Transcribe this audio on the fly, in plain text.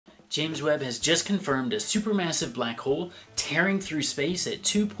James Webb has just confirmed a supermassive black hole tearing through space at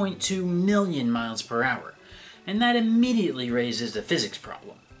 2.2 million miles per hour, and that immediately raises the physics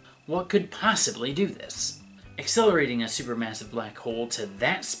problem. What could possibly do this? Accelerating a supermassive black hole to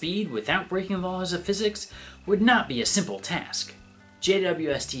that speed without breaking the laws of physics would not be a simple task.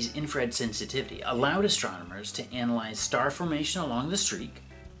 JWST's infrared sensitivity allowed astronomers to analyze star formation along the streak,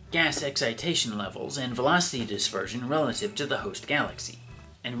 gas excitation levels, and velocity dispersion relative to the host galaxy.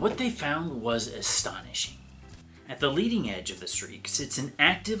 And what they found was astonishing. At the leading edge of the streak sits an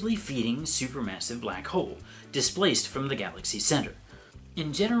actively feeding supermassive black hole, displaced from the galaxy's center.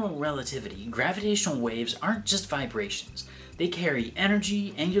 In general relativity, gravitational waves aren't just vibrations. They carry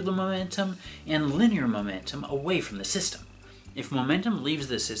energy, angular momentum, and linear momentum away from the system. If momentum leaves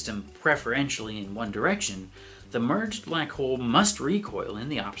the system preferentially in one direction, the merged black hole must recoil in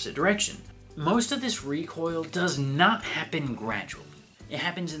the opposite direction. Most of this recoil does not happen gradually. It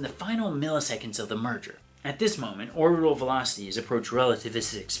happens in the final milliseconds of the merger. At this moment, orbital velocities approach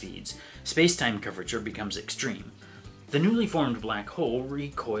relativistic speeds. Space-time curvature becomes extreme. The newly formed black hole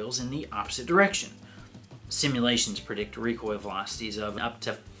recoils in the opposite direction. Simulations predict recoil velocities of up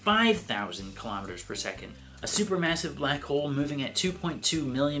to 5,000 kilometers per second. A supermassive black hole moving at 2.2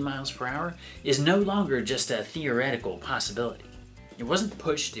 million miles per hour is no longer just a theoretical possibility. It wasn't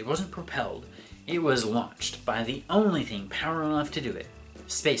pushed, it wasn't propelled, it was launched by the only thing powerful enough to do it: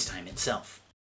 space-time itself.